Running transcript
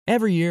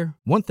Every year,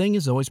 one thing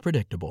is always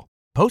predictable.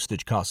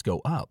 Postage costs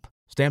go up.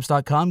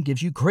 Stamps.com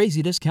gives you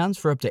crazy discounts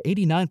for up to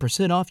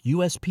 89% off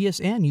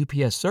USPS and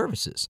UPS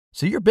services,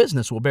 so your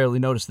business will barely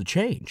notice the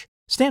change.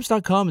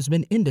 Stamps.com has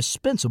been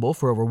indispensable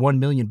for over 1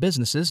 million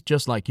businesses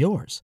just like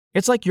yours.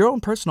 It's like your own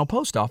personal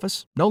post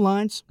office. No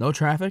lines, no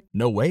traffic,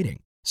 no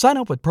waiting. Sign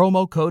up with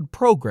promo code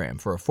PROGRAM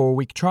for a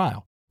 4-week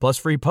trial, plus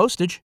free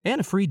postage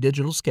and a free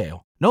digital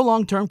scale. No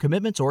long-term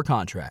commitments or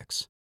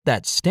contracts.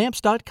 That's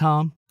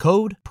Stamps.com,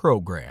 code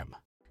PROGRAM.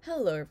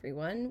 Hello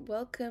everyone,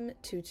 welcome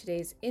to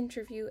today's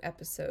interview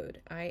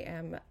episode. I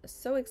am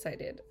so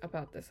excited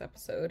about this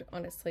episode.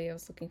 Honestly, I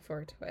was looking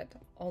forward to it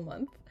all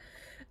month.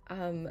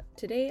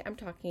 Today I'm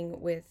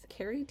talking with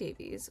Carrie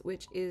Davies,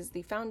 which is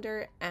the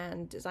founder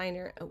and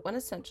designer of One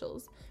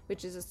Essentials,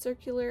 which is a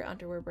circular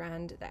underwear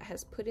brand that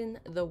has put in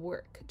the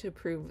work to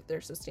prove their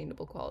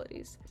sustainable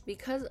qualities.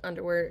 Because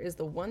underwear is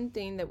the one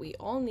thing that we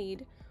all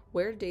need,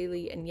 wear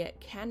daily, and yet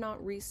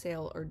cannot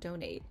resale or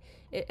donate,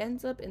 it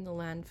ends up in the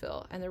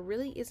landfill, and there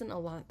really isn't a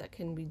lot that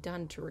can be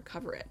done to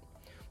recover it.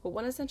 What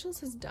One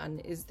Essentials has done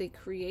is they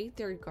create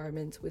their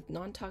garments with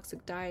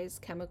non-toxic dyes,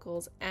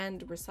 chemicals,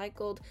 and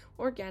recycled,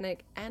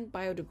 organic, and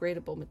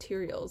biodegradable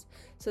materials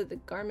so that the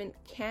garment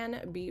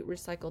can be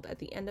recycled at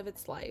the end of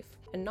its life.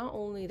 And not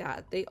only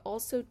that, they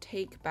also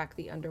take back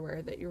the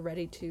underwear that you're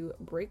ready to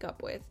break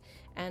up with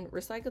and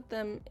recycle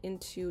them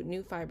into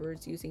new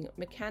fibers using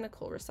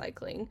mechanical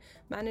recycling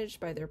managed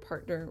by their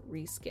partner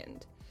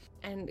Reskinned.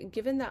 And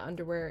given that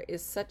underwear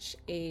is such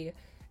a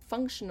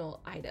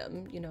functional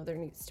item, there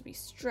needs to be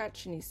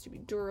stretch, it needs to be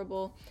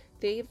durable,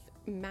 they've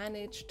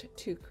managed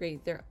to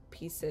create their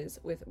pieces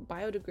with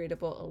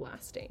biodegradable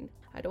elastane.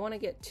 I don't want to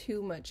get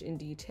too much in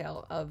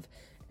detail of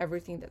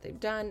everything that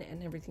they've done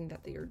and everything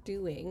that they are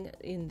doing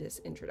in this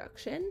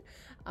introduction,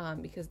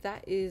 because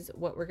that is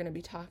what we're going to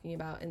be talking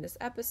about in this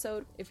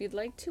episode. If you'd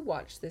like to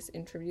watch this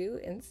interview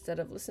instead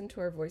of listen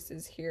to our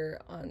voices here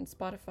on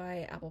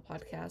Spotify, Apple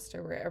Podcast,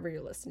 or wherever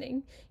you're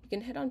listening, you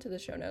can head on to the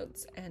show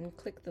notes and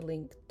click the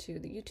link to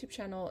the YouTube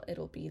channel.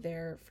 It'll be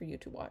there for you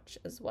to watch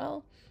as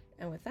well.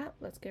 And with that,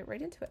 let's get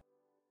right into it.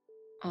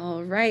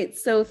 All right.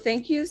 So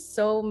thank you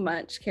so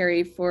much,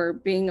 Carrie, for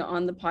being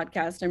on the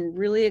podcast. I'm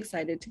really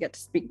excited to get to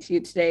speak to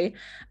you today.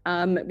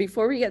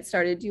 Before we get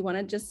started, do you want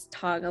to just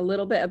talk a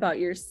little bit about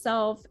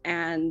yourself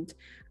and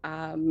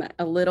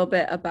a little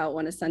bit about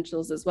One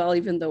Essentials as well,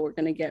 even though we're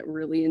going to get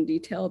really in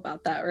detail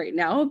about that right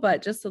now,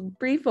 but just a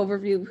brief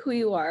overview of who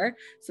you are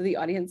so the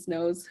audience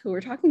knows who we're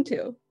talking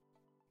to.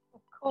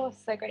 Of course.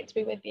 So great to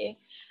be with you.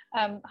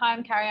 Hi,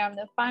 I'm Carrie. I'm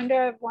the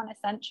founder of One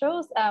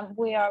Essentials.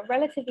 We are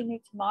relatively new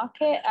to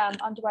market,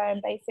 underwear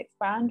and basics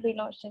brand. We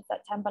launched in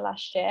September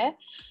last year,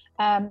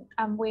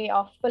 and we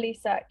are fully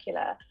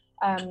circular.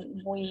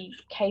 We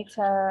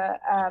cater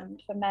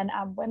for men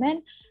and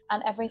women,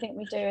 and everything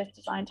we do is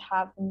designed to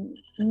have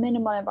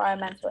minimal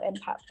environmental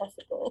impact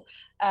possible.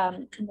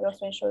 And we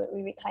also ensure that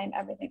we reclaim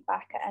everything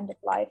back at end of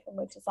life, and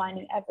we're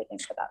designing everything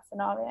for that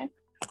scenario.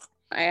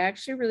 I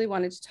actually really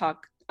wanted to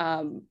talk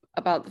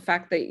about the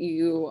fact that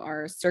you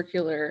are a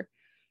circular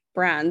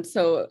brand.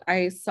 So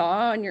I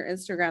saw on your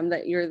Instagram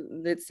that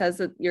it says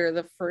that you're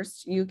the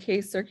first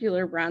UK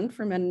circular brand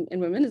for men and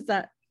women. Is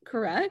that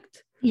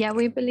correct? Yeah,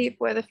 we believe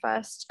we're the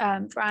first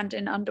brand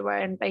in underwear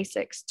and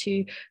basics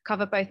to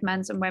cover both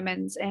men's and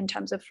women's in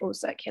terms of full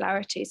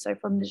circularity. So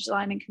from the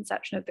design and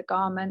conception of the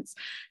garments,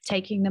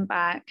 taking them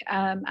back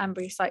and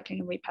recycling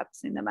and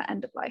repurposing them at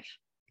end of life.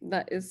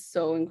 That is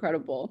so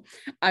incredible.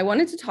 I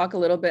wanted to talk a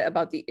little bit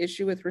about the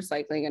issue with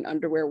recycling and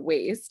underwear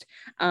waste,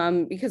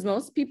 because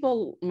most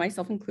people,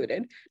 myself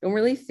included, don't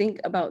really think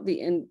about the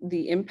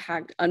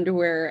impact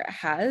underwear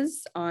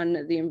has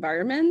on the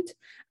environment.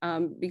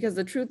 Because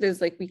the truth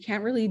is, like, we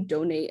can't really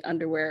donate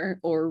underwear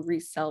or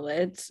resell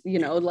it,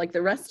 like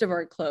the rest of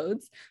our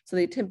clothes. So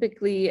they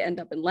typically end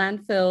up in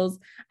landfills.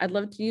 I'd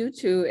love you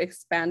to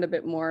expand a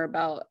bit more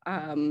about,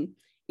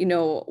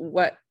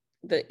 what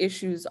the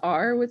issues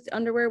are with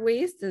underwear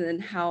waste, and then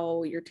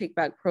how your take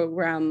back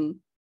program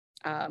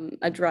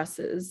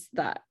addresses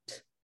that.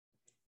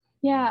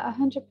 Yeah,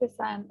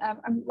 100%.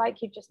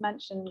 Like you've just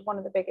mentioned, one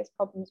of the biggest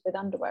problems with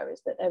underwear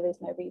is that there is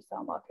no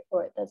resale market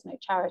for it. There's no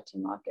charity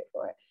market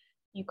for it.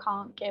 You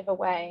can't give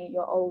away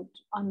your old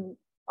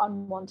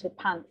unwanted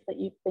pants that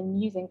you've been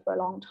using for a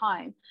long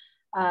time.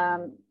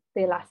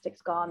 The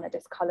elastic's gone, they're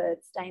discolored,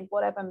 stained,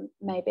 whatever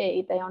may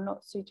be, they are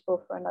not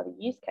suitable for another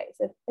use case.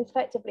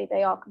 Effectively,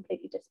 they are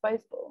completely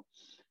disposable.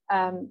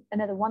 And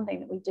they're the one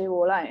thing that we do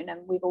all own,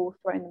 and we've all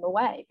thrown them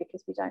away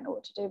because we don't know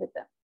what to do with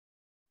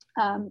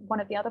them. One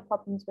of the other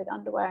problems with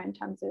underwear in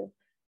terms of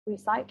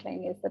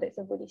recycling is that it's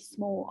a really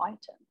small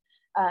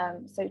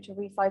item. So to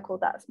recycle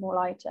that small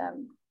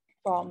item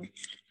from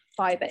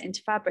fiber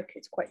into fabric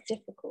is quite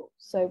difficult.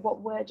 So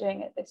what we're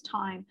doing at this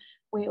time,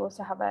 we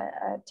also have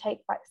a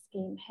take back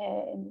scheme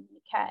here in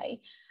the UK,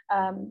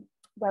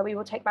 where we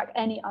will take back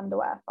any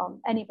underwear from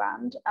any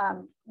brand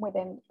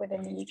within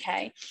the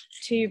UK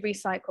to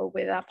recycle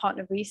with our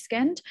partner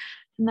Reskinned.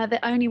 Now,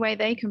 the only way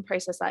they can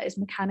process that is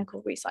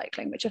mechanical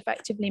recycling, which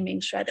effectively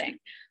means shredding.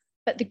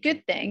 But the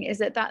good thing is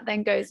that that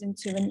then goes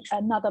into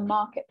another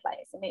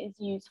marketplace, and it is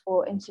used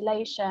for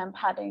insulation,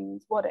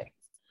 paddings, waddings.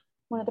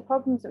 One of the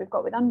problems that we've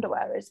got with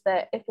underwear is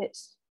that if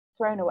it's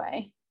thrown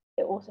away,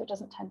 it also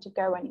doesn't tend to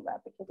go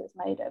anywhere because it's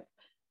made of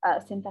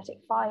synthetic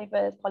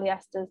fibers,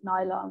 polyesters,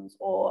 nylons,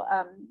 or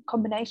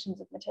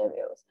combinations of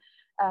materials.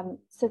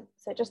 So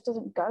it just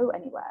doesn't go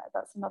anywhere.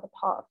 That's another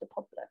part of the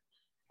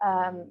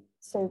problem.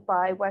 So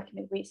by working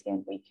with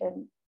Reskin, we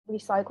can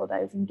recycle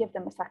those and give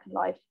them a second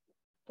life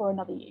for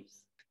another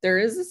use. There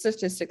is a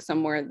statistic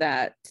somewhere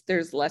that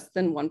there's less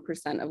than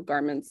 1% of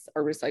garments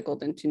are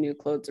recycled into new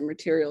clothes or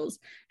materials.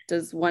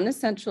 Does One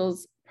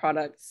Essentials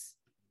products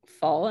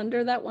fall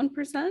under that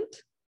 1%?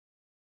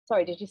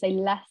 Sorry, did you say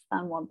less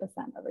than 1%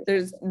 of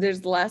recycled?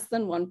 There's less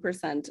than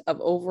 1% of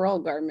overall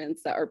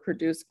garments that are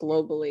produced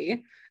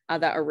globally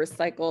that are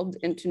recycled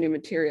into new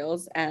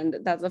materials. And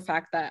that's a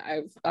fact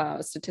that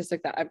a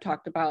statistic that I've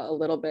talked about a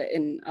little bit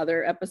in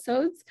other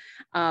episodes.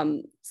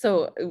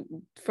 So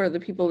for the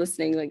people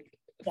listening, like,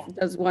 yeah.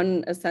 Does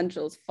One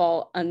Essentials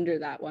fall under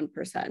that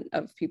 1%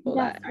 of people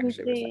that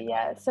actually recycle?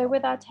 Yeah. So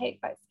with our take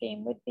back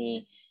scheme, with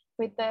the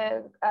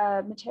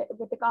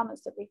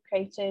garments that we've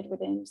created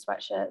within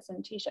sweatshirts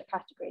and t-shirt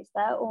categories,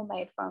 they're all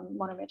made from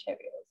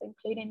monomaterials,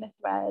 including the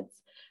threads,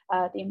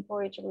 the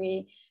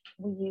embroidery.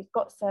 We use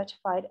GOTS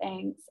certified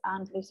inks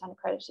and Lucerne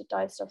accredited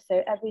dye stuff.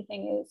 So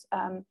everything is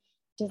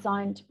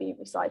designed to be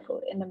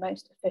recycled in the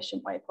most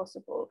efficient way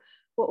possible.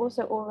 We're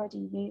also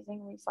already using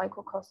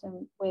recycled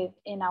cotton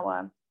within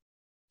our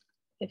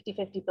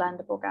 50-50 blend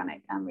of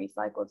organic and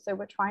recycled. So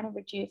we're trying to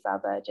reduce our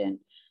virgin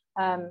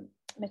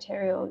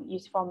material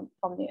use from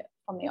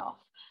the off.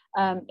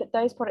 But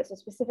those products are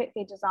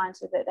specifically designed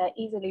so that they're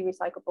easily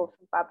recyclable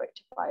from fabric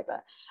to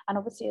fiber. And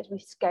obviously, as we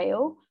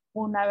scale,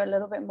 we'll know a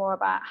little bit more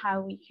about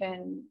how we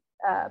can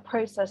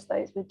process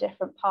those with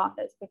different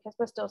partners, because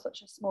we're still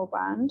such a small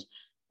brand.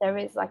 There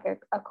is like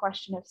a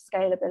question of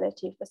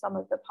scalability for some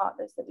of the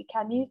partners that we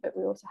can use, but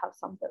we also have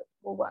some that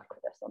will work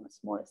with us on a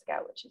smaller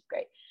scale, which is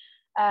great.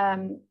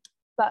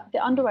 But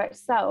the underwear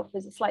itself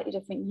is a slightly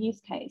different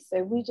use case.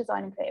 So we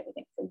design and create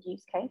everything for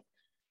use case.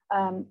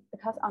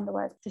 Because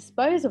underwear is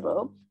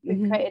disposable,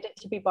 we've created it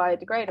to be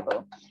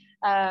biodegradable,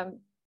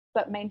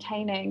 but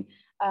maintaining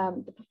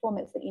the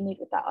performance that you need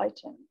with that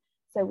item.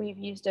 So we've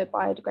used a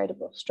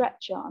biodegradable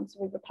stretch yarn, so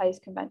we've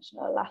replaced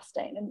conventional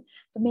elastane. And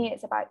for me,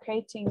 it's about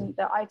creating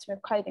the item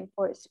of clothing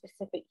for its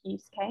specific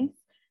use case.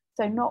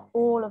 So not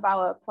all of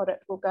our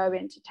product will go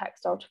into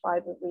textile to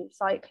fiber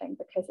recycling,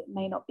 because it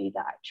may not be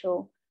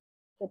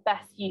the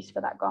best use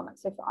for that garment.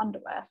 So for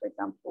underwear, for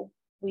example,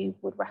 we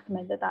would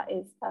recommend that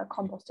is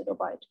composted or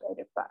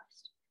biodegraded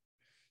first.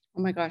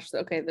 Oh my gosh.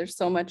 Okay. There's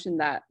so much in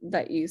that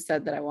you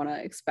said that I want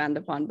to expand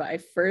upon, but I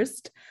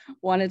first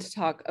wanted to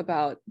talk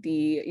about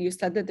you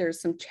said that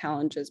there's some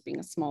challenges being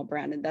a small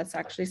brand, and that's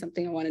actually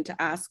something I wanted to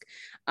ask.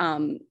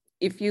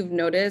 If you've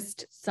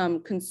noticed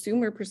some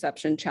consumer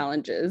perception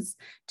challenges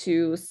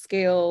to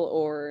scale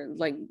or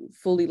like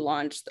fully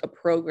launch a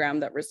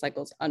program that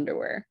recycles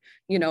underwear.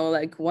 You know,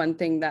 like one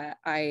thing that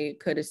I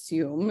could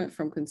assume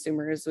from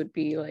consumers would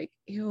be like,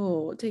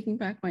 ew, taking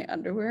back my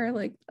underwear,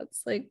 like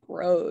that's like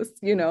gross,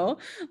 you know?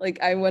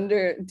 Like I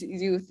wonder, do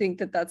you think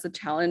that that's a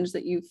challenge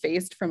that you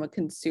faced from a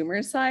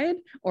consumer side,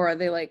 or are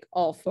they like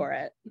all for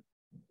it?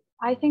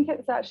 I think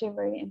it's actually a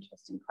very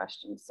interesting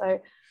question.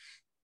 So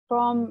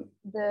from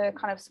the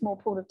kind of small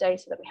pool of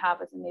data that we have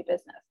as a new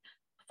business,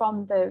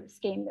 from the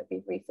scheme that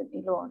we've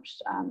recently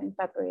launched in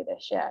February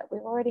this year,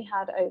 we've already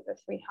had over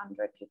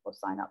 300 people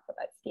sign up for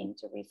that scheme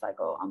to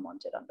recycle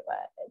unwanted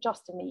underwear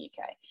just in the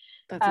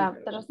UK.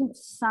 That doesn't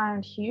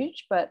sound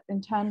huge, but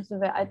in terms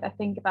of it, I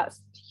think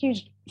that's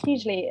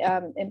hugely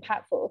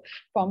impactful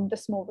from the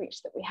small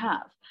reach that we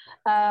have.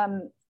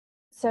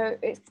 So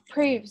it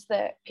proves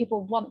that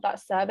people want that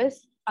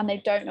service and they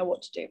don't know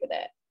what to do with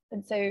it.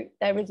 And so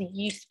there is a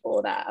use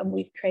for that, and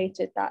we've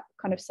created that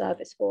kind of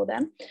service for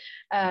them,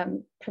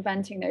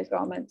 preventing those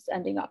garments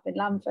ending up in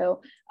landfill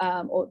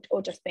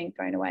or just being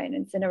thrown away and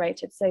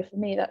incinerated. So for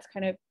me, that's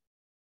kind of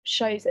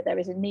shows that there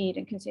is a need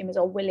and consumers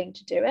are willing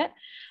to do it.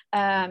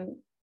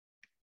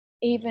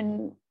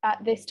 Even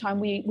at this time,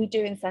 we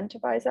do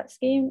incentivize that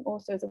scheme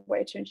also as a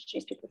way to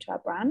introduce people to our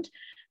brand,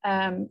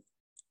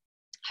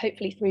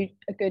 hopefully through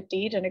a good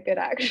deed and a good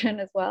action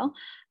as well.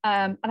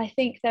 And I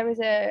think there is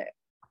a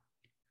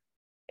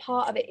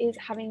part of it is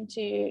having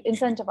to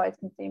incentivize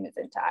consumers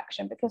into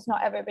action, because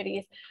not everybody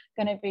is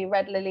going to be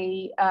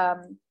readily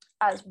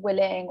as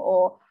willing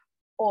or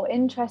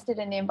interested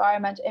in the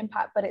environmental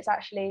impact, but it's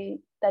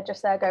actually they're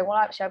just there going, well,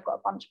 actually I've got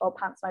a bunch of old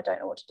pants and I don't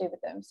know what to do with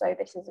them, so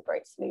this is a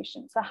great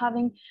solution. So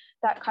having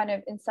that kind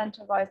of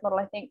incentivized model,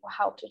 I think, will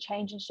help to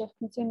change and shift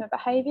consumer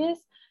behaviors,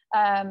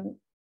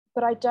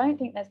 but I don't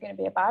think there's going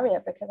to be a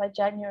barrier, because I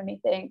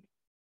genuinely think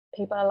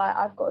people are like,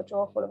 I've got a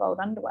drawer full of old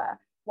underwear,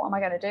 what am I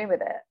going to do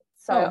with it?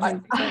 So I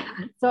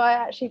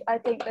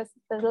think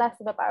there's less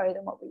of a barrier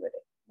than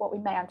what we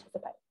may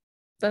anticipate.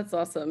 That's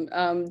awesome.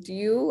 Do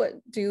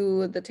you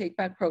do the take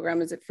back program?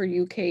 Is it for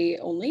UK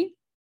only?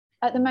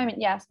 At the moment,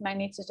 yes,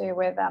 mainly to do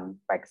with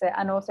Brexit,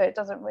 and also it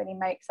doesn't really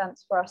make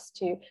sense for us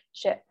to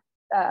ship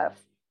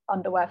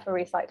underwear for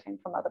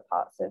recycling from other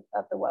parts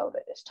of the world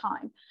at this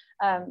time.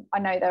 I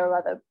know there are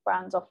other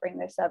brands offering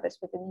this service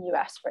within the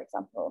US, for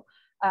example,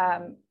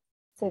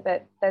 so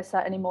that there's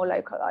certainly more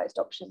localized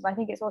options. I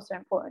think it's also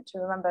important to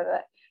remember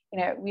that, you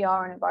know, we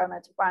are an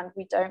environmental brand.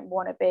 We don't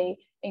want to be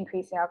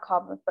increasing our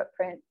carbon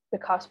footprint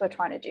because we're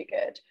trying to do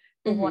good.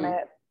 We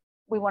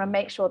want to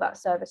make sure that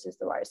service is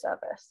the right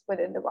service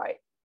within the right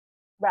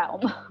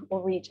realm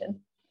or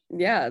region.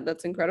 Yeah,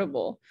 that's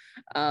incredible.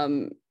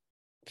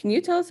 Can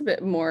you tell us a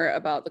bit more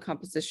about the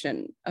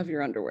composition of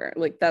your underwear?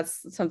 Like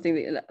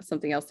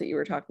something else that you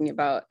were talking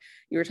about.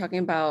 You were talking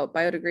about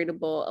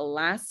biodegradable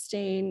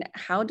elastane.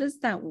 How does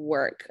that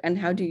work and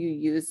how do you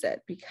use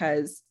it?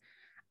 Because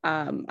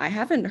I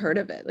haven't heard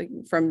of it. Like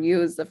from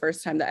you is the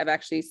first time that I've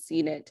actually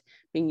seen it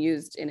being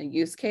used in a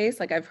use case.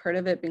 Like I've heard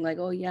of it being like,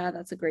 oh yeah,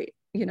 that's a great,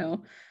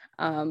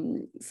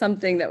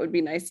 something that would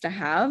be nice to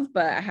have,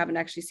 but I haven't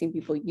actually seen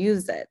people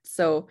use it.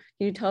 So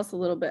can you tell us a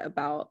little bit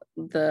about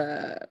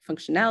the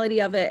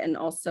functionality of it and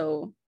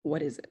also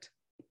what is it?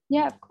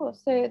 Yeah, of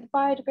course. So the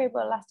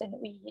biodegradable elastane that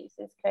we use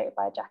is created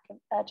by a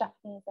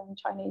Japanese and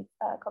Chinese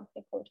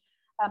company called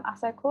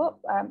Aso Corp.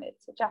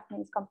 It's a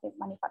Japanese company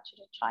manufactured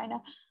in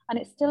China, and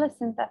it's still a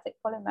synthetic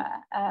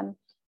polymer.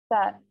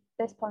 That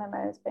this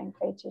polymer is being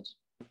created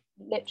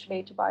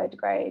literally to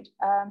biodegrade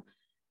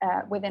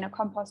within a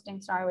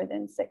composting scenario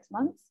within 6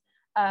 months,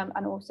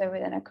 and also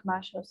within a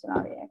commercial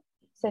scenario.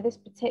 So this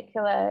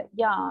particular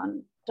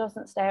yarn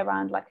doesn't stay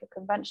around like a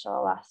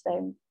conventional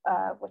elastane,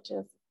 which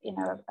is,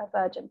 a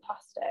virgin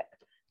plastic.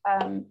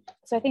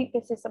 So I think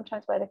this is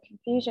sometimes where the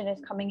confusion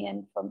is coming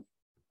in from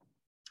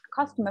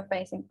customer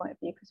facing point of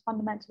view, because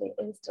fundamentally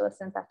it is still a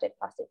synthetic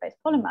plastic based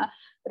polymer,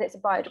 but it's a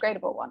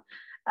biodegradable one.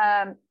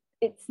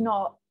 It's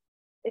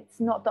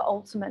not the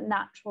ultimate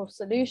natural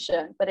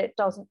solution, but it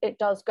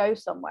does go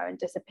somewhere and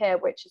disappear,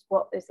 which is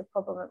what is the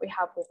problem that we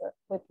have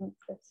with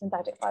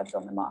synthetic fibers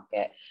on the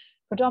market,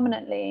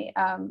 predominantly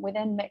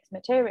within mixed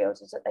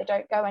materials, is that they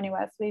don't go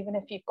anywhere. So even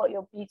if you've got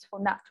your beautiful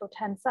natural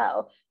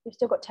tencel, you've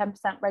still got 10%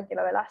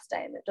 regular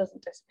elastane that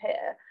doesn't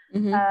disappear,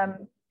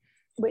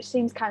 which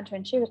seems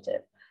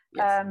counterintuitive.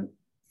 Yes.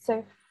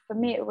 So for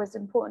me, it was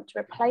important to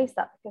replace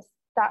that because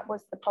that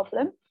was the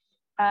problem.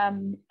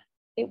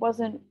 It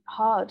wasn't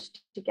hard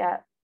to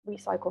get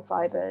recycled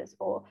fibers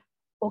or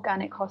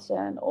organic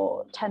cotton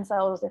or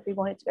tencels if we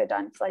wanted to go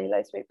down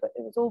cellulose route, but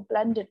it was all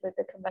blended with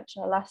the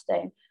conventional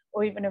elastane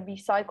or even a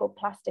recycled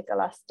plastic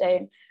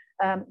elastane,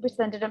 which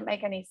then didn't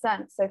make any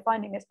sense. So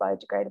finding this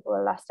biodegradable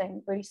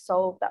elastane really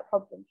solved that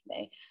problem for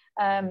me.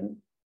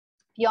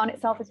 The yarn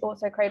itself is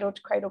also cradle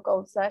to cradle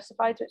gold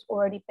certified, so it's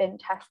already been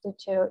tested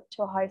to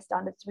a high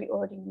standard, so we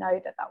already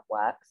know that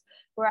works.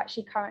 We're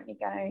actually currently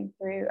going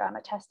through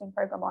a testing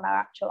program on our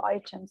actual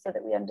items so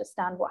that we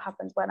understand what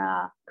happens when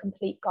our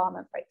complete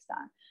garment breaks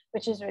down,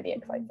 which is really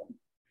exciting.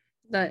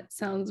 That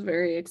sounds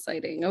very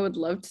exciting. I would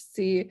love to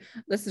see,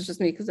 this is just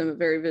me because I'm a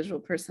very visual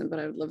person, but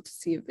I would love to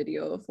see a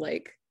video of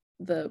like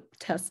the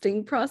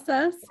testing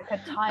process. Like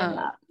a time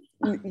lapse.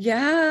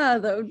 Yeah,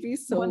 that would be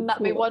so Wouldn't that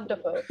cool. be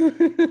wonderful?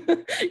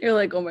 You're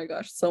like, oh my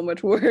gosh, so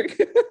much work.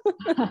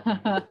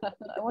 I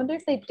wonder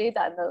if they do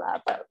that in the lab.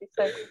 That would be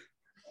so cool.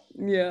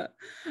 Yeah.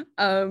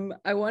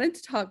 I wanted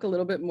to talk a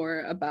little bit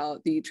more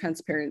about the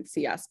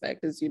transparency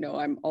aspect. As you know,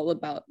 I'm all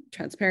about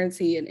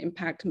transparency and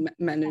impact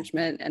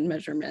management and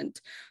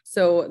measurement.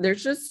 So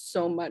there's just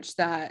so much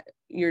that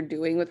you're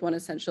doing with One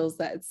Essentials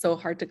that it's so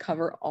hard to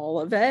cover all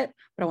of it,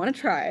 but I want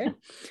to try.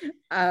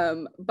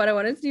 But I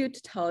wanted you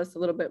to tell us a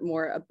little bit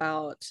more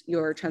about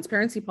your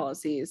transparency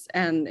policies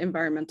and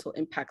environmental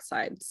impact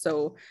side.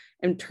 So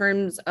in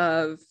terms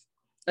of,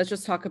 let's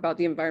just talk about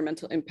the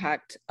environmental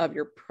impact of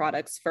your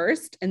products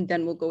first, and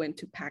then we'll go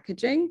into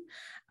packaging.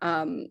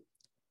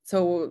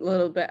 So a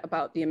little bit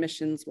about the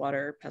emissions,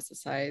 water,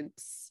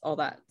 pesticides, all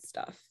that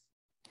stuff.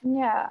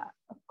 Yeah,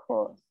 of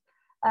course.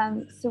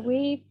 So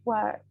we've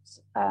worked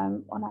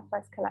on our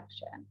first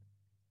collection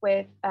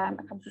with a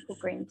company called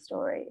Green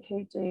Story,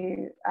 who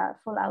do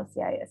full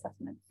LCA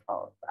assessments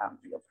of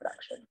your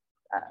production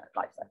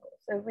life cycle.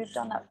 So we've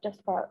done that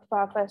just for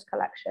our first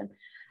collection.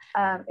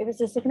 It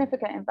was a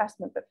significant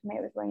investment, but for me,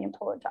 it was really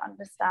important to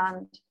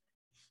understand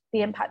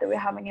the impact that we're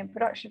having in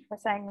production. If we're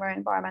saying we're an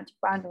environmental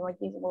brand and we're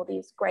using all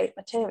these great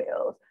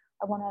materials,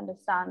 I want to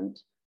understand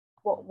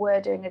what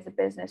we're doing as a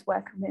business.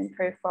 Where can we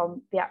improve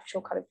from the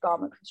actual kind of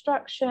garment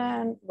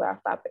construction, where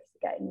our fabrics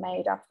are getting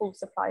made, our full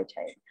supply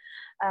chain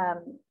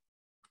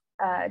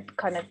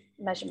kind of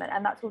measurement.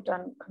 And that's all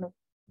done kind of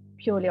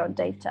purely on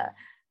data.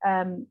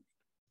 And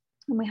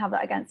we have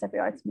that against every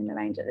item in the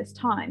range at this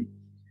time.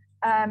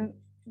 And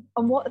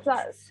what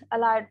that's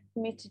allowed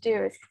me to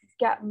do is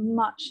get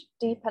much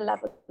deeper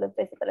level of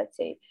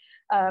visibility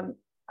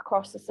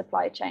across the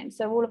supply chain.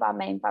 So all of our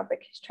main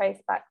fabric is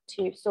traced back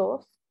to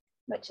source,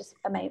 which is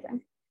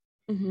amazing.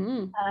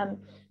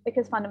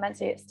 Because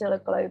fundamentally it's still a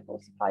global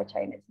supply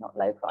chain. It's not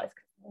localized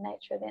because of the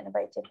nature of the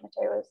innovative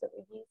materials that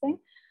we're using.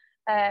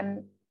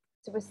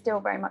 So we're still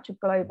very much a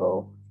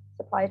global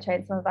supply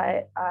chain. Some of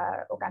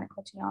our organic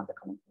cotton yarns are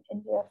coming from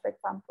India, for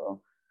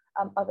example.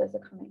 Others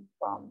are coming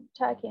from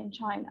Turkey and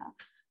China.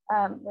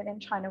 Within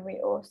China,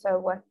 we're also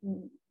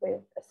working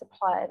with a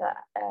supplier that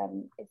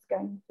is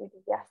going through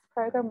the YES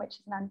program, which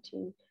is an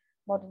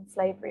anti-modern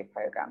slavery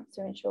program,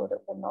 to ensure that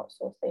we're not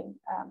sourcing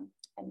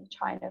in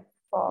China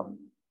from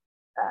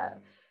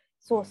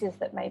sources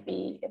that may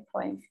be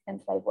employing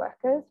enslaved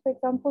workers, for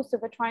example. So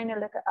we're trying to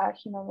look at our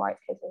human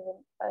rights cases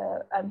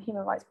and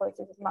human rights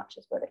policies as much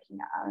as we're looking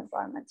at our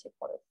environmental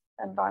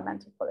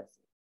policy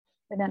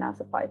within our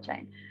supply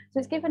chain. So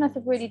it's given us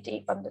a really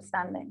deep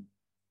understanding.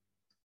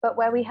 But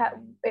where we have,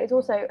 it's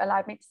also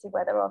allowed me to see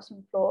where there are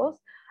some flaws,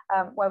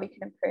 where we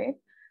can improve.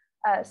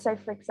 So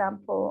for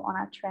example, on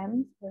our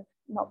trims, we've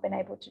not been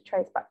able to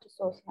trace back to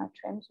sourcing our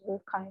trims.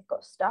 We've kind of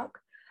got stuck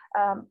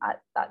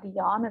at the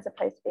yarn, as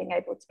opposed to being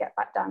able to get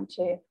back down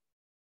to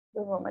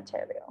the raw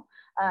material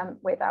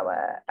with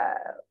our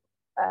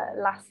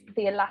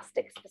the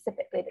elastic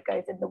specifically that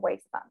goes in the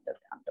waistband of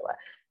the underwear.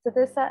 So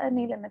there's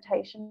certainly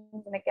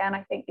limitations, and again,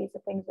 I think these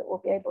are things that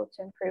we'll be able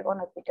to improve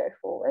on as we go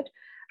forward,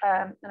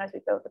 and as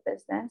we build the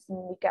business and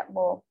we get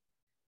more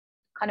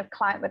kind of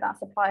client with our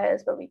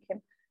suppliers, where we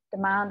can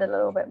demand a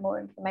little bit more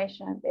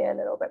information and be a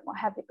little bit more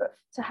heavy. But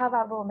to have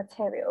our raw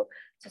material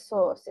to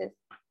source is,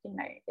 you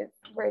know, it's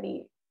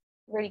really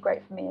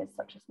great for me as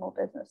such a small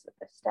business at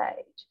this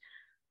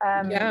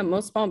stage. Yeah,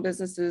 most small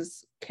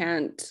businesses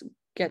can't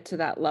get to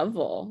that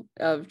level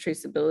of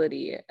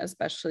traceability,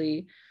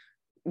 especially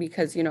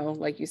because, you know,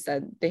 like you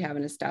said, they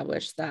haven't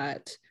established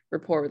that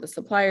rapport with the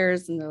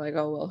suppliers, and they're like,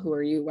 oh, well, who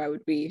are you? Why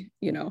would we,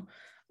 you know,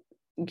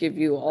 give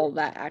you all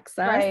that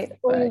access? Right.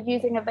 Or you're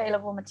using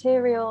available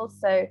materials,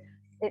 so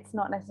it's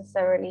not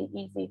necessarily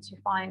easy to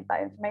find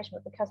that information.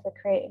 But because we're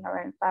creating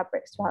our own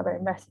fabrics to our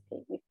own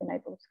recipe, we've been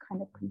able to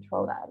kind of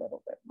control that a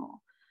little bit more.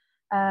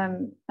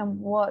 And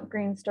what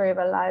Green Story have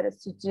allowed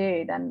us to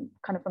do then,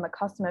 kind of from a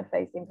customer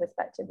facing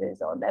perspective,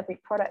 is on every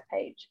product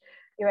page,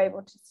 you're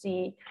able to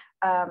see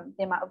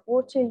the amount of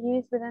water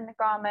used within the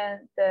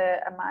garment, the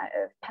amount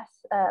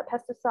of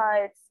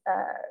pesticides,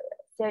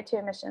 CO2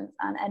 emissions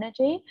and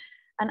energy.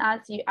 And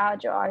as you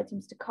add your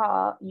items to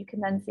cart, you can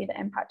then see the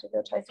impact of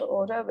your total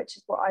order, which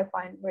is what I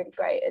find really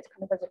great. It's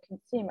kind of, as a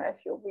consumer,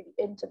 if you're really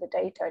into the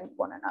data and you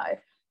want to know,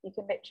 you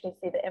can literally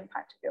see the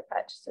impact of your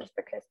purchases,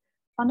 because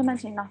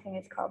fundamentally nothing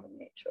is carbon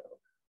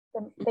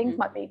neutral. Things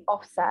might be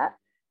offset,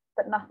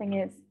 but nothing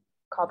is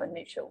carbon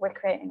neutral. We're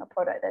creating a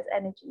product, there's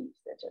energy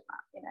usage in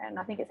that, you know, and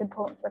I think it's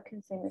important for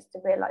consumers to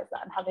realize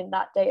that, and having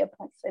that data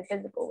point so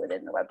visible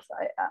within the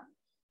website,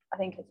 I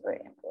think is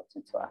really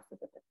important to us as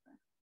a business.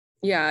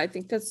 Yeah, I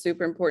think that's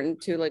super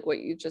important too, like what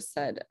you just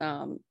said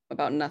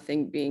about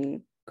nothing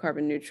being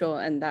carbon neutral,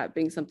 and that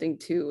being something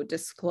to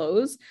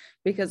disclose,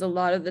 because a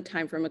lot of the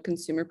time from a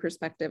consumer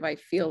perspective, I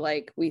feel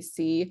like we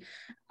see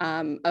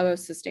a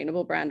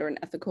sustainable brand or an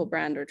ethical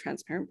brand or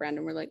transparent brand,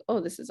 and we're like, oh,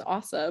 this is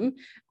awesome,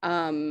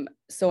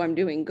 so I'm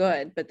doing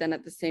good. But then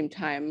at the same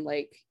time,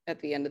 like at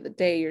the end of the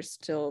day, you're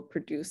still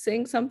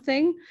producing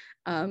something,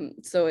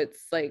 so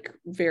it's like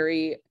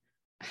very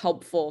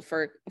helpful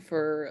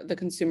for the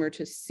consumer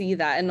to see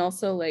that. And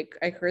also, like,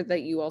 I heard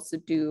that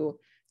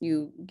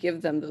you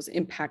give them those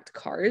impact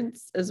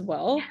cards as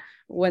well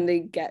when they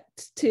get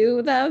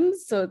to them.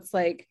 So it's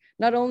like,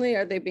 not only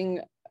are they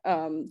being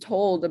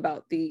told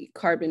about the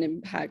carbon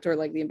impact or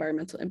like the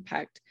environmental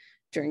impact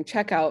during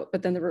checkout,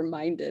 but then they're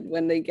reminded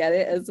when they get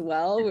it as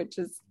well, which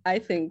is, I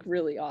think,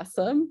 really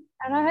awesome.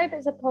 And I hope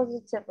it's a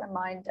positive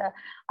reminder.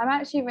 I'm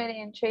actually really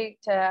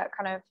intrigued to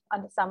kind of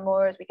understand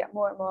more as we get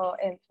more and more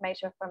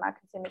information from our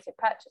consumers who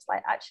purchase,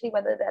 like actually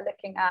whether they're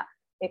looking at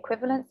the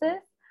equivalences.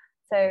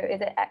 So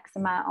is it X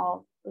amount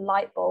of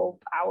light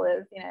bulb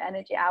hours, you know,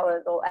 energy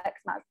hours, or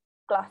X amount of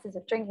glasses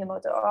of drinking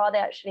water, or are they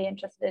actually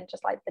interested in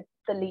just like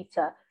the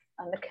litre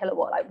and the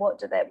kilowatt? Like what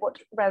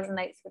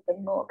resonates with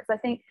them more? Because I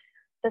think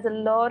there's a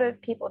lot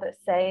of people that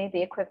say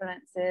the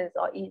equivalences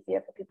are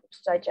easier for people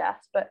to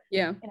digest, but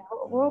yeah, you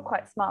know, we're all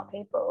quite smart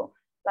people.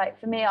 Like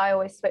for me, I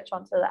always switch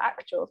on to the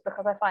actuals,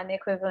 because I find the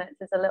equivalence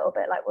is a little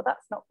bit like, well,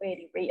 that's not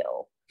really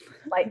real.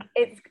 Like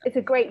it's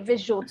a great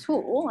visual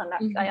tool,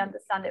 and I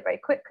understand it very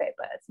quickly,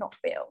 but it's not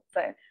real.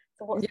 So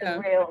what's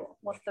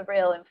the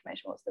real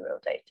information? What's the real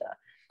data?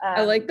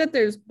 I like that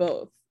there's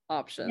both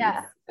options.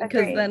 Yeah,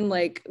 because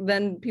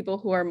then people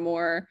who are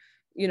more,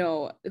 you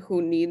know,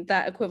 who need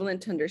that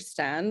equivalent to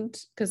understand,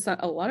 because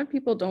a lot of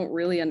people don't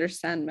really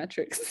understand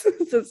metrics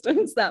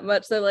systems that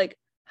much. They're like,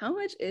 how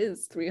much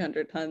is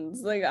 300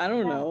 tons? Like, I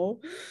don't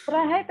know. But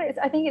I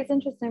think it's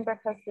interesting,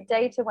 because the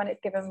data, when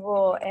it's given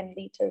raw in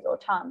liters or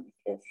tons,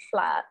 is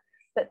flat,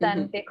 but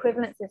then the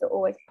equivalences are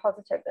always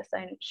positive.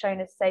 They're shown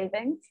as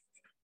savings,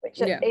 which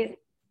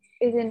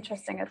is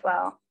interesting as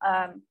well,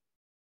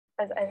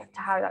 as to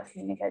how that's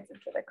communicated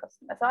to the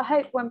customer. So I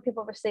hope when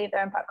people receive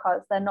their impact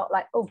cards, they're not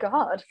like, oh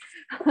God,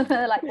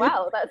 they're like,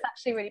 wow, that's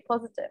actually really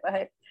positive.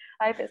 I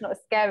hope it's not a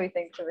scary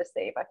thing to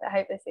receive. I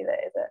hope they see that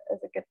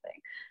as a good thing.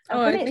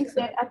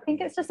 I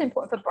think it's just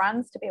important for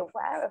brands to be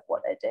aware of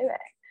what they're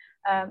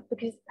doing,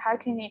 because how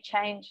can you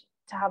change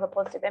to have a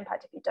positive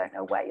impact if you don't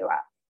know where you're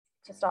at?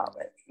 start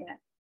with, you know.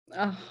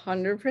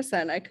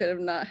 100%. I could have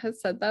not have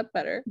said that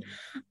better.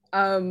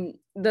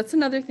 That's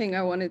another thing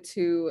I wanted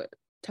to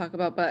talk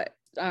about, but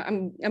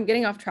I'm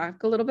getting off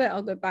track a little bit.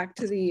 I'll go back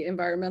to the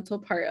environmental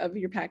part of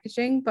your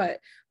packaging, but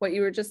what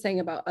you were just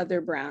saying about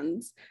other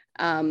brands.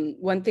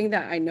 One thing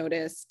that I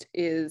noticed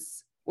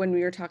is when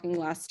we were talking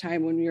last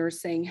time, when we were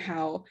saying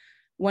how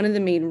one of the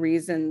main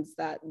reasons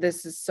that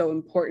this is so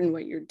important,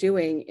 what you're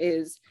doing,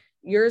 is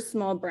you're a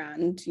small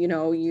brand, you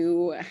know,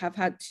 you have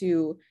had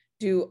to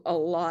do a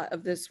lot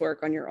of this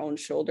work on your own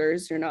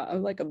shoulders. You're not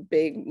like a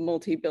big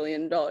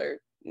multi-billion-dollar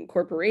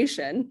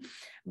corporation,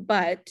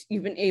 but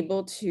you've been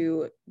able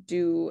to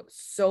do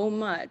so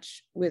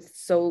much with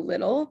so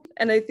little.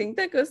 And I think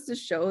that goes to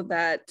show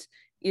that,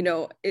 you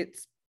know,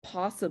 it's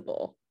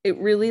possible. It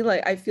really,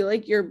 like, I feel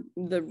like you're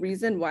the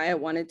reason why I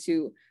wanted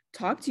to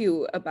talk to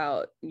you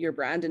about your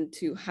brand and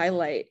to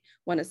highlight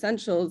One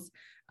Essentials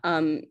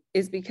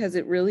is because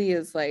it really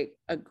is like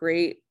a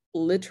great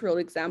literal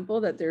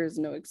example that there is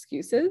no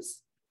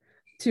excuses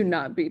to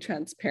not be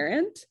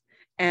transparent.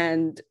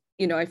 And,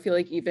 you know, I feel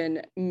like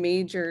even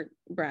major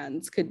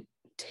brands could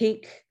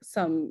take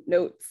some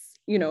notes,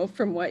 you know,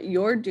 from what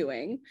you're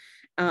doing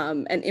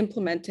and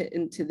implement it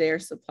into their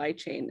supply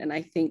chain. And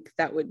I think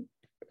that would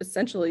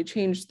essentially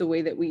change the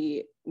way that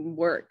we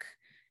work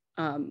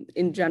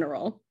in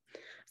general.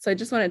 So I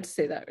just wanted to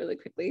say that really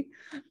quickly.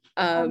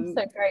 I'm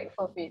so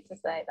grateful for you to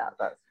say that.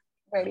 That's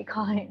really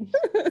kind.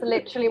 It's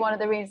literally one of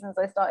the reasons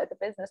I started the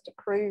business, to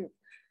prove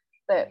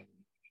that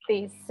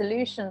these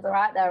solutions are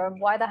out there, and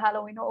why the hell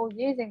are we not all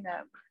using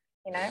them?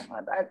 You know,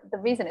 the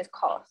reason is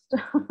cost,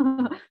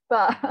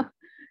 but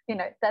you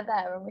know, they're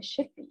there and we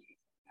should be using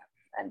them.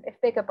 And if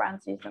bigger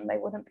brands use them, they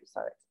wouldn't be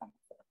so expensive.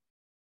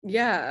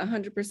 Yeah,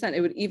 100%.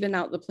 It would even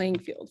out the playing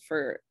field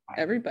for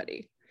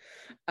everybody.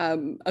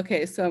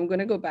 Okay, so I'm going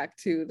to go back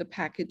to the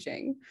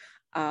packaging.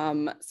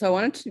 So I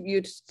wanted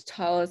you to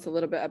tell us a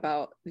little bit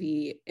about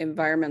the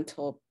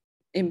environmental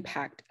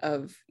impact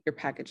of your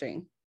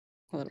packaging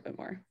a little bit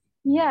more.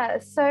 Yeah,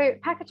 so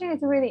packaging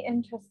is a really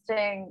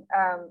interesting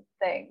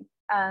thing.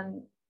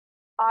 And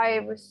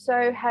I was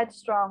so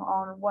headstrong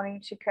on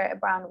wanting to create a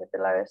brand with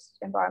the lowest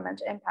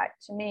environmental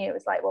impact. To me, it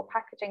was like, well,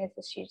 packaging is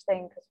this huge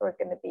thing because we're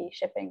going to be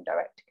shipping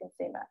direct to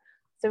consumer.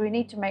 So we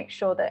need to make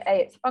sure that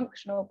it's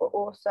functional, but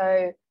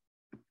also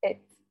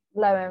it's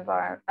low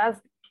environment,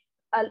 as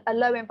a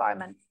low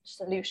environment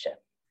solution.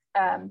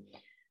 And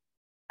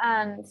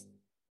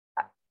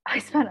I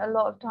spent a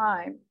lot of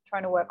time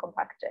trying to work on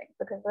packaging,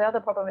 because the other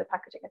problem with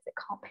packaging is it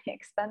can't be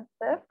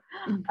expensive.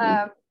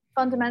 Mm-hmm.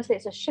 Fundamentally,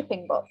 it's a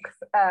shipping box.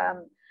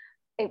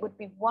 It would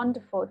be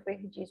wonderful if we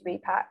could use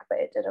repack, but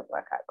it didn't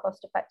work out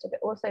cost effective.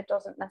 It also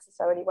doesn't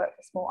necessarily work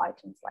for small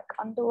items like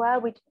underwear.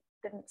 We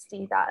didn't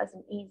see that as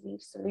an easy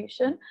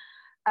solution.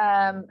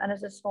 And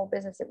as a small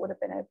business, it would have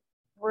been a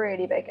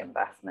really big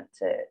investment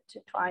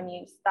to try and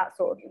use that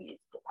sort of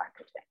reusable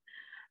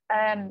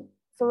packaging.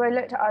 So I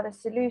looked at other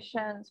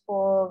solutions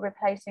for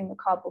replacing the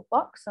cardboard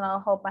box, and I'll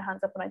hold my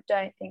hands up, and I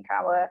don't think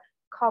our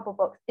cardboard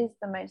box is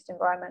the most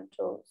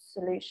environmental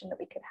solution that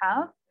we could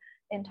have.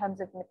 In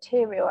terms of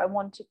material, I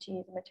wanted to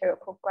use a material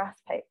called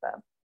grass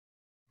paper,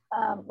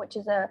 which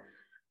is a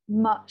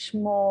much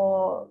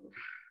more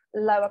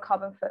lower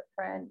carbon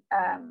footprint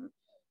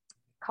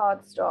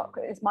cardstock,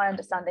 is my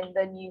understanding,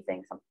 than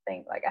using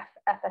something like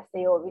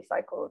FSC or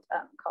recycled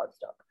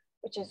cardstock,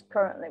 which is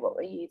currently what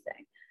we're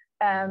using.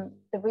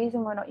 The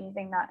reason we're not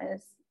using that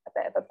is a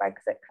bit of a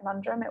Brexit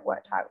conundrum. It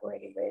worked out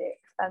really, really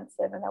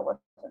expensive, and there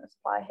wasn't a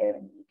supplier here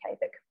in the UK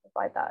that could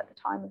provide that at the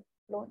time of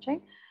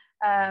launching.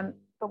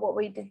 But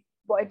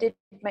what I did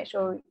make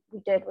sure we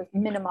did was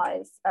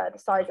minimize the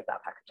size of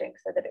that packaging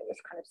so that it was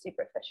kind of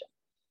super efficient.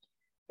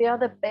 The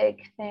other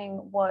big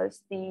thing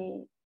was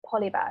the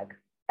poly bag.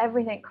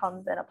 Everything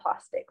comes in a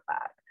plastic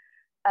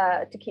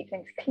bag to keep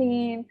things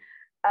clean,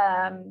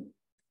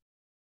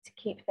 to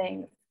keep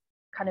things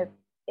kind of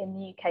in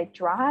the UK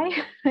dry.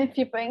 If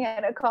you bring it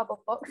in a cardboard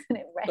box and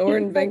it rains. Or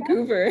in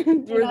Vancouver,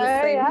 we're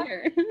the same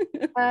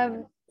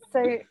here.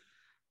 So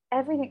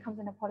everything comes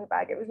in a poly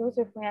bag. It was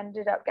also if we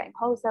ended up getting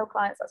wholesale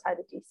clients, that's how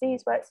the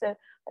DCs work. So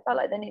I felt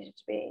like there needed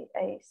to be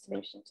a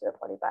solution to the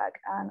poly bag.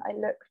 And I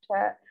looked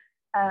at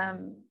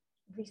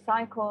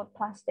recycled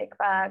plastic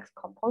bags,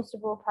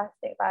 compostable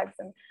plastic bags.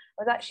 And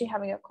I was actually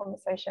having a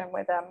conversation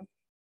with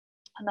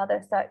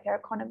another circular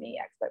economy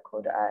expert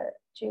called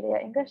Julia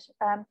English.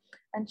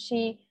 And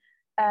she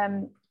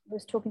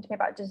was talking to me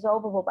about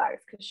dissolvable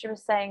bags, because she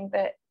was saying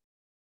that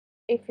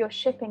if you're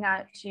shipping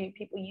out to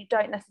people, you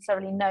don't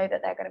necessarily know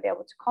that they're going to be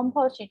able to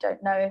compost. You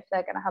don't know if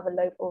they're going to have a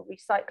local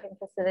recycling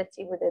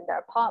facility within their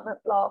apartment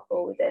block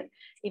or within,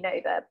 you know,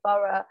 their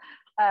borough.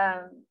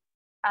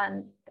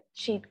 And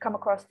she'd come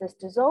across this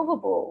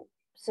dissolvable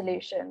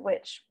solution,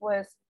 which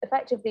was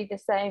effectively the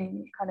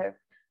same kind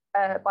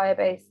of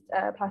bio-based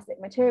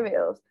plastic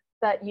materials,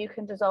 that you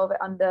can dissolve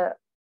it under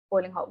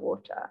boiling hot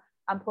water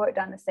and pour it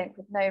down the sink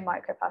with no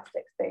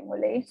microplastics being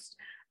released.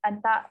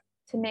 And that,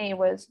 to me,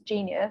 was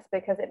genius,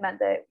 because it meant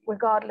that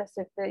regardless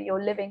of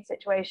your living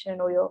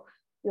situation or your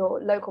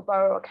your local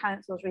borough or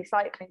council's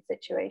recycling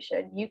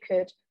situation, you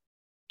could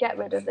get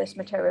rid of this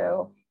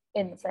material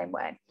in the same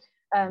way.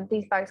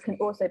 These bags can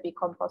also be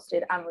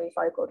composted and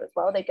recycled as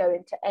well. They go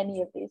into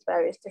any of these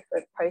various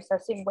different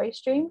processing waste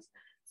streams.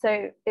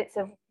 So it's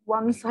a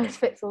one size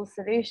fits all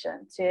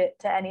solution to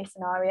any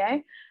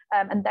scenario.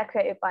 And they're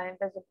created by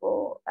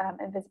Invisible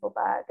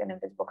Bag, an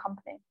Invisible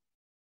company,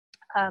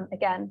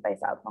 again,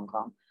 based out of Hong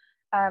Kong.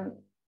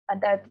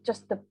 And they're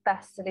just the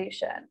best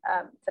solution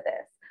for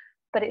this.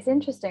 But it's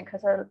interesting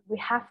because we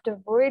have to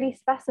really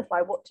specify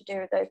what to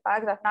do with those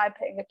bags. I'm now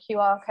putting a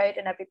QR code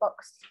in every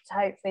box to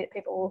hopefully that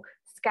people will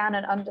scan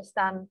and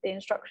understand the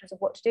instructions of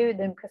what to do with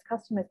them, because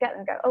customers get them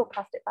and go, oh,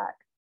 plastic bag.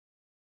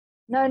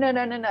 No.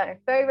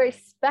 Very, very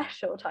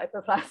special type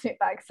of plastic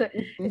bag. So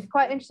it's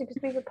quite interesting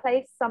because we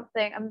replace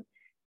something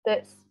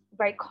that's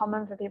very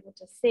common for people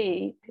to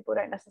see. People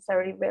don't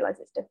necessarily realize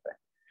it's different.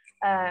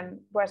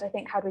 Whereas I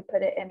think had we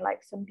put it in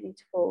like some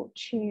beautiful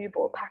tube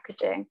or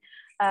packaging,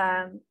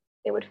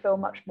 it would feel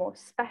much more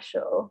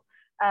special.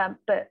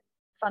 But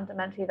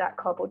fundamentally that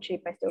cardboard tube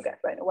may still get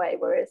thrown away.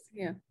 Whereas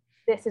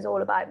this is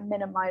all about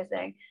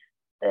minimizing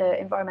the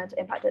environmental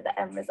impact at the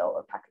end result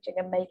of packaging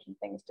and making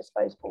things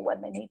disposable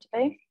when they need to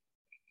be.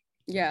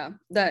 Yeah,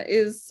 that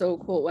is so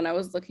cool. When I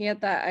was looking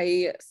at that,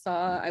 I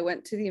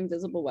went to the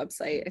Invisible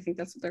website, I think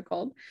that's what they're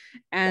called,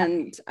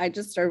 and I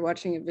just started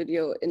watching a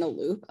video in a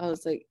loop. I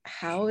was like,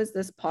 how is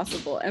this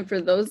possible? And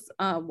for those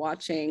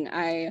watching,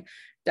 I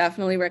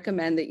definitely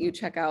recommend that you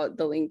check out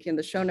the link in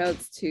the show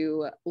notes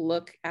to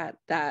look at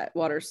that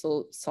water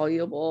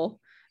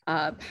soluble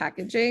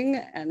packaging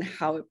and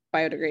how it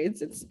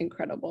biodegrades. It's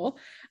incredible.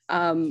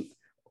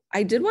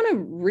 I did want to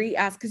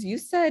re-ask, because you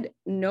said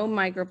no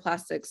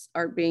microplastics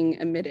are being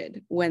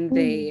emitted when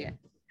they,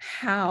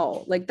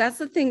 how? Like, that's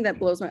the thing that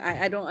blows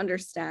my, I don't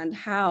understand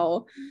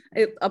how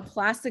a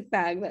plastic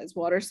bag that is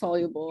water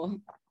soluble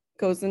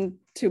goes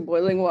into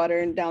boiling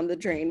water and down the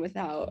drain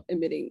without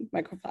emitting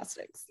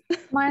microplastics.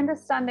 My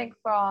understanding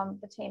from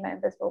the team at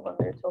Invisible when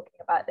we were talking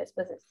about this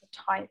was it's the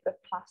type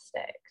of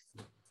plastics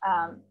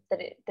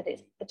that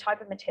it's the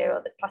type of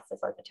material, the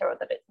plasticized material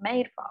that it's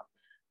made from.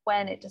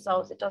 When it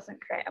dissolves, it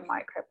doesn't create a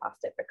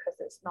microplastic because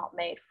it's not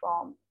made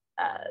from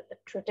the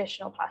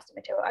traditional plastic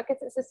material. I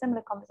guess it's a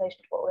similar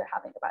conversation to what we're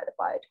having about the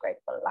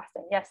biodegradable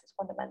elastane. Yes, it's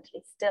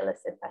fundamentally still a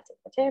synthetic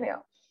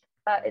material,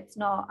 but it's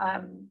not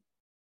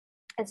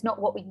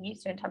what we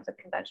used to in terms of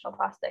conventional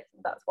plastics,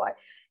 and that's why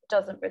it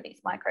doesn't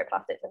release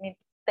microplastics. I mean,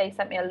 they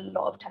sent me a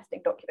lot of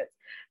testing documents.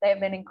 They have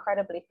been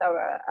incredibly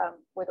thorough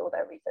with all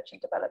their research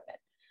and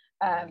development,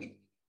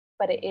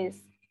 but it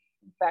is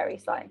very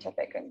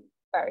scientific and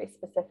very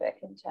specific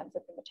in terms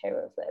of the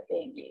materials that are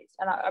being used.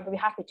 And I'd be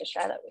happy to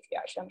share that with you.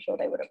 Actually, I'm sure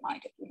they wouldn't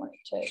mind if you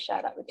wanted to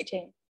share that with the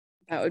team.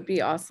 That would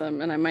be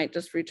awesome. And I might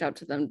just reach out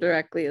to them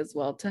directly as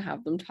well to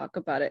have them talk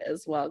about it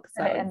as well, because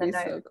that would be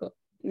so cool.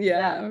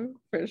 Yeah,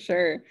 for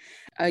sure.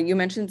 You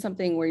mentioned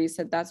something where you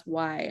said that's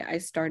why I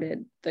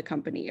started the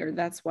company, or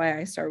that's why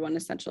I started One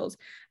Essentials.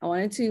 I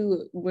wanted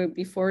to,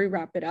 before we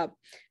wrap it up,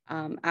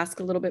 ask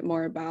a little bit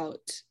more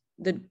about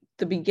the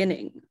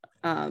beginning,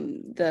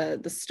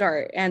 the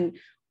start. And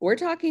we're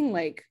talking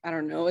like, I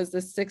don't know, is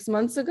this 6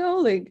 months ago?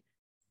 Like,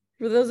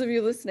 for those of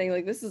you listening,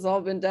 like, this has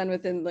all been done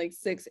within like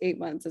 6-8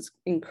 months. It's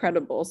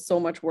incredible. So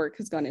much work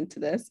has gone into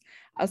this.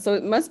 So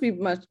it must be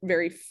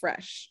very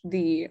fresh,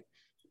 the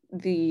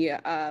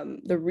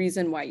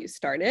reason why you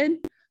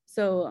started.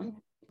 So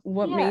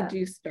what made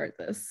you start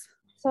this?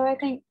 So I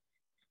think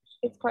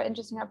it's quite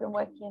interesting. I've been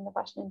working in the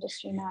fashion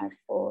industry now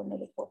for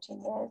nearly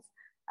 14 years.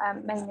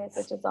 Mainly as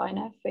a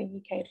designer for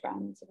UK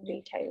brands and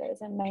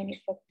retailers, and mainly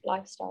for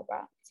lifestyle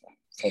brands.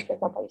 So for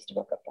example, I used to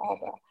work at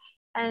Barbara,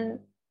 and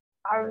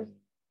I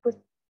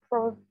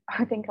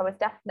think I was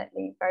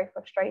definitely a very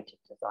frustrated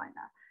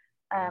designer.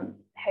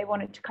 I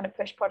wanted to kind of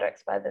push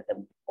products further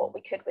than what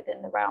we could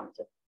within the realms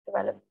of the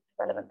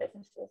relevant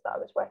businesses that I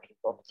was working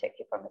for,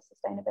 particularly from a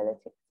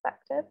sustainability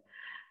perspective.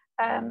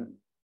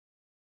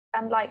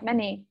 And like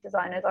many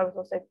designers, I was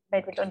also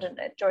made redundant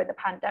during the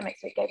pandemic.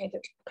 So it gave me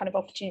the kind of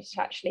opportunity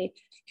to actually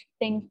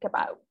think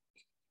about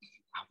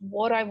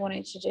what I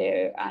wanted to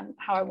do and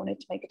how I wanted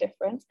to make a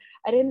difference.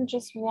 I didn't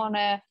just want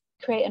to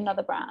create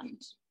another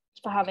brand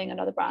for having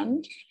another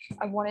brand.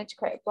 I wanted to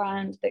create a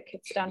brand that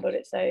could stand on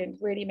its own,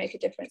 really make a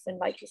difference, and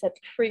like you said,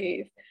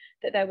 prove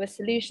that there were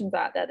solutions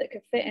out there that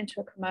could fit into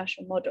a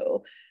commercial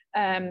model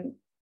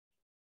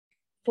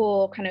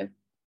for kind of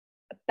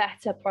a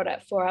better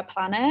product for our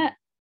planet,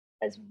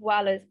 as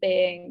well as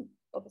being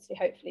obviously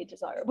hopefully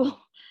desirable.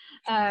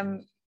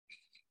 So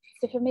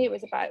for me, it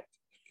was about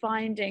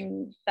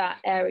finding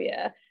that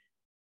area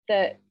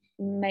that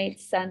made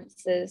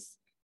sense as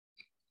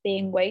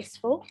being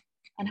wasteful,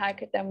 and how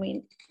could then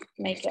we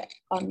make it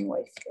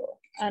unwasteful.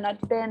 And I'd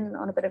been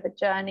on a bit of a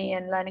journey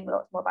and learning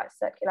lots more about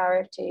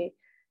circularity,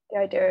 the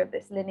idea of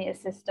this linear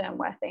system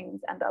where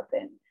things end up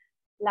in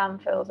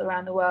landfills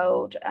around the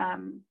world.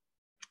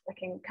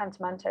 Like in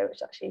Cantamanto,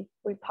 which actually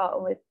we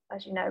partner with,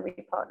 as you know, we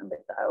partner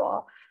with the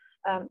OR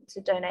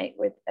to donate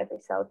with every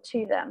sale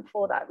to them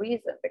for that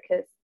reason,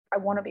 because I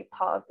want to be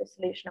part of the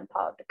solution and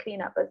part of the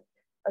cleanup. But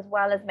as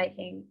well as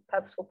making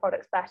purposeful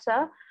products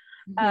better.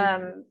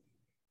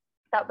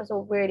 That was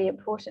all really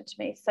important to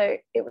me. So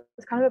it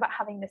was kind of about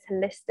having this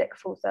holistic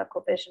full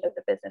circle vision of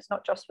the business,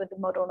 not just with the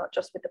model, not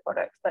just with the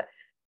products, but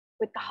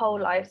with the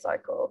whole life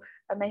cycle,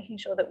 and making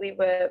sure that we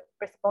were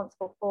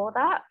responsible for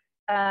that,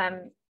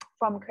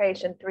 from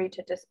creation through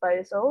to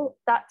disposal.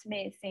 That to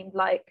me seemed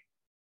like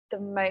the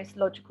most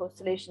logical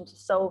solution to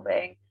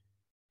solving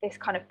this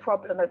kind of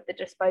problem of the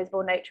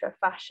disposable nature of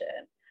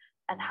fashion,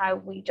 and how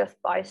we just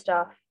buy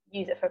stuff,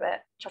 use it for a bit,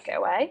 chuck it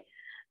away.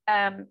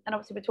 And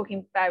obviously we're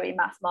talking very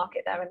mass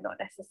market there, and not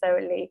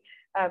necessarily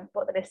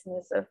what the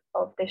listeners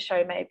of this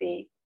show may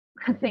be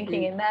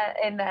thinking in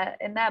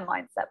their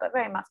mindset, but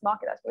very mass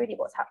market. That's really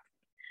what's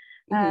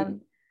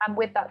happening. And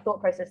with that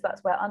thought process,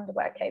 that's where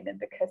underwear came in,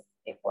 because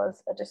it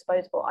was a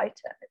disposable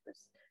item. It was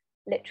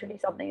literally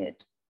something that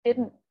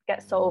didn't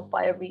get sold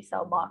by a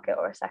resale market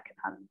or a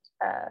secondhand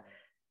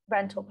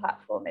rental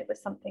platform. It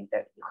was something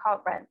that you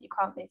can't rent, you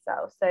can't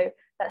resell. So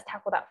let's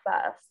tackle that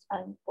first,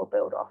 and we'll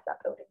build off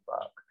that building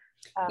block.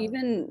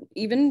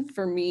 Even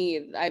for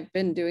me, I've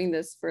been doing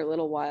this for a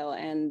little while,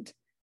 and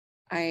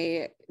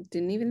I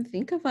didn't even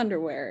think of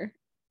underwear,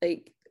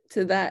 like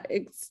to that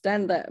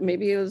extent, that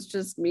maybe it was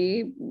just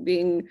me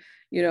being,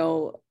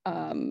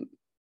 I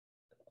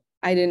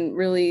didn't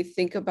really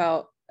think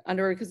about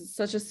underwear because it's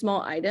such a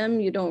small item.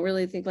 You don't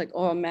really think like,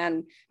 oh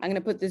man, I'm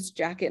going to put this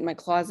jacket in my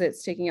closet,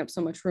 it's taking up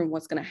so much room,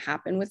 what's going to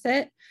happen with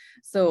it?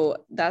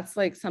 So that's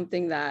like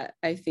something that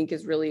I think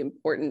is really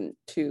important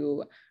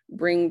to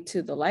bring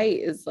to the light,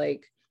 is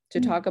like to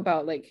talk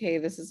about like, hey,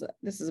 this is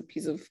a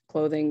piece of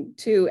clothing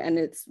too, and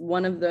it's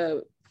one of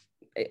the,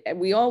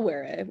 we all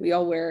wear it, we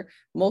all wear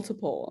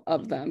multiple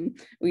of them,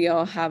 we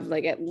all have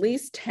like at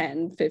least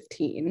 10,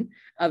 15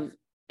 of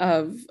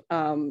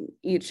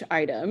each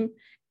item,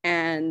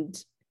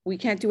 and we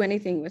can't do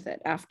anything with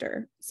it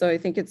after. So I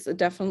think it's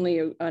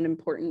definitely an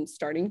important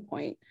starting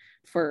point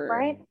for,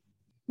 right,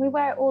 we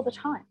wear it all the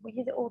time, we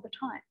use it all the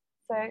time.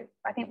 So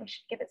I think we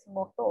should give it some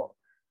more thought,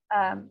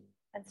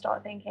 and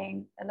start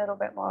thinking a little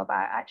bit more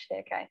about, actually,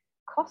 okay,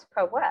 cost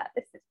per wear,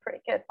 this is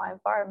pretty good. My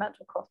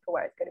environmental cost per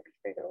wear is going to be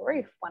through the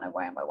roof when I'm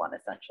wearing my One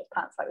Essentials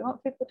pants. Like, we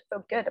want people to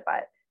feel good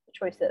about the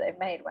choice that they've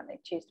made when they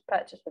choose to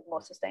purchase with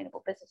more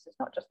sustainable businesses,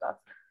 not just us,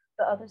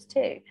 but others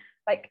too.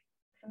 Like,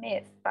 for me,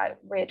 it's about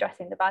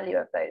readdressing the value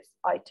of those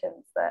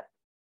items that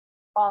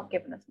aren't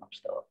given as much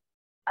thought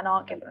and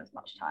aren't given as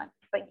much time,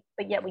 but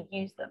yet we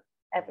use them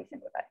every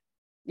single day.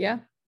 Yeah,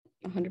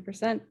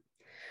 100%.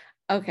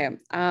 Okay,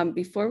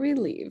 before we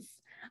leave,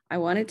 I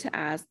wanted to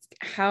ask,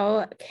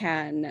 how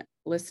can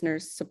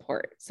listeners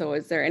support? So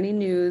is there any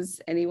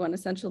news, any One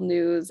Essential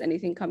news,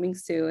 anything coming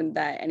soon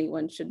that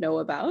anyone should know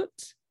about?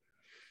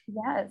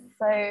 Yes,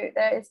 so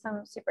there is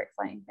some super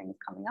exciting things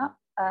coming up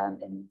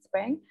in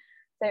spring.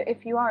 So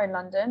if you are in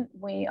London,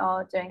 we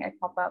are doing a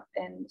pop-up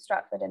in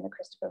Stratford in the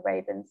Christopher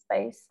Raven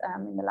space,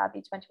 in the Lab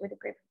E20, with a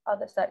group of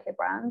other circular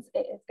brands.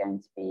 It is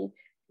going to be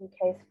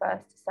UK's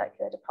first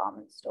circular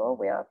department store.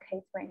 We are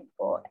catering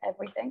for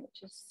everything,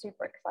 which is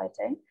super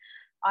exciting.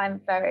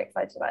 I'm very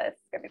excited about this.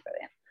 It's going to be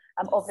brilliant.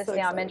 Obviously,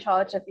 so I'm in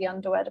charge of the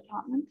underwear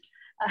department,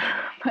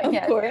 but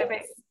yeah,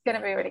 it's going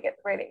to be really good.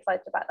 Really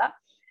excited about that.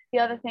 The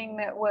other thing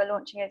that we're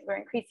launching is we're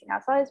increasing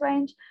our size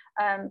range.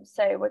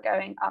 So we're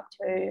going up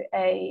to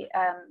a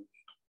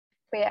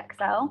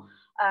 3XL,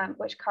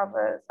 which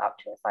covers up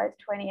to a size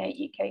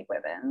 28 UK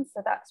women.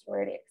 So that's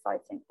really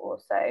exciting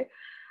also.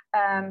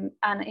 And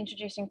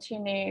introducing 2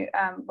 new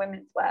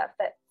women's wear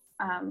fits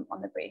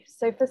on the brief.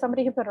 So for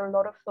somebody who put a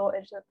lot of thought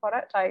into the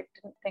product, I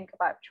didn't think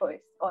about choice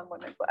on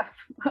women's wear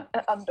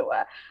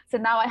underwear. So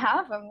now I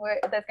have, and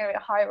there's going to be a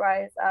high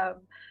rise, a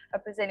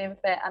Brazilian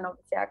fit, and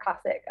obviously our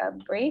classic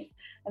brief.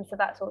 And so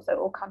that's also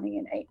all coming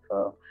in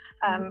April.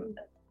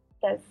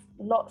 There's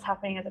lots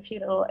happening. There's a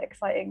few little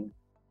exciting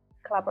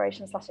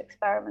collaborations /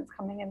 experiments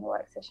coming in the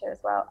works this year as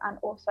well. And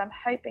also I'm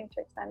hoping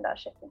to extend our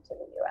shipping to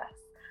the US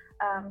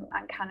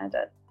and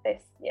Canada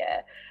this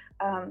year.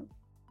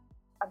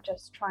 I'm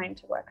just trying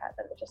to work out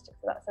the logistics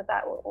of that. So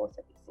that will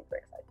also be super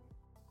exciting.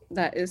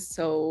 That is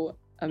so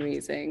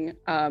amazing.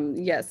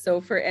 Yes, so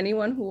for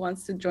anyone who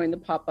wants to join the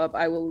pop-up,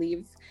 I will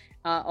leave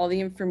all the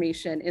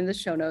information in the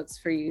show notes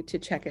for you to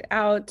check it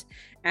out.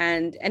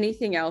 And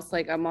anything else,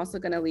 like I'm also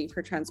going to leave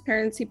her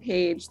transparency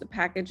page, the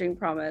packaging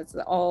promise,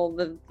 all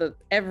the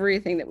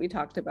everything that we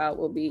talked about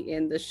will be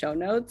in the show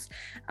notes.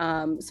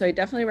 So I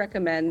definitely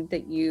recommend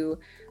that you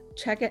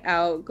check it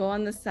out, go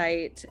on the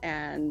site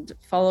and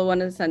follow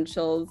One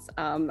Essentials.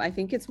 I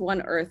think it's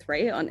One Earth,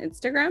 right? On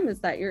Instagram. Is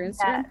that your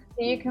Instagram? Yeah,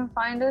 so you can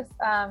find us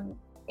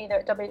either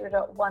at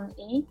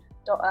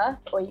www.1e.earth,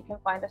 or you can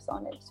find us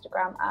on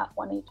Instagram at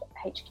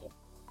 1e.hq.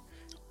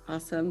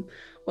 Awesome.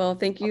 Well,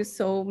 thank you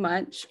so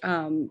much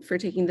for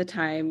taking the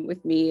time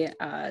with me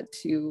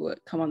to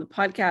come on the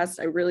podcast.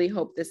 I really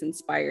hope this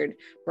inspired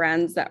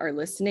brands that are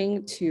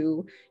listening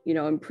to,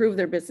 improve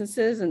their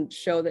businesses and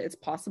show that it's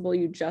possible.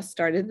 You just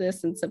started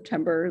this in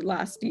September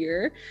last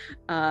year.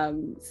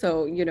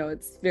 So,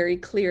 it's very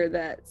clear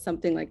that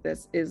something like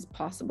this is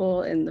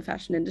possible in the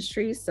fashion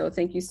industry. So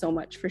thank you so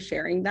much for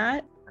sharing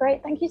that.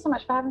 Great. Thank you so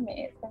much for having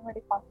me. It's been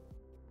really fun.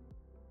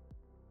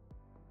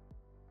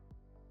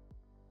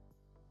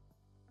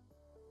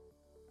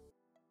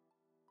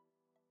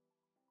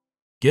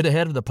 Get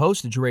ahead of the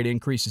postage rate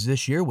increases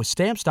this year with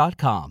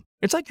Stamps.com.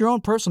 It's like your own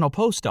personal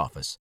post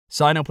office.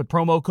 Sign up with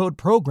promo code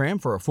PROGRAM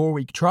for a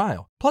 4-week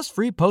trial, plus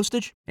free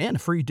postage and a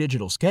free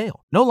digital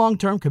scale. No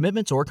long-term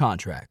commitments or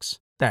contracts.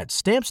 That's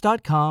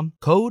Stamps.com,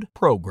 code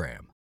PROGRAM.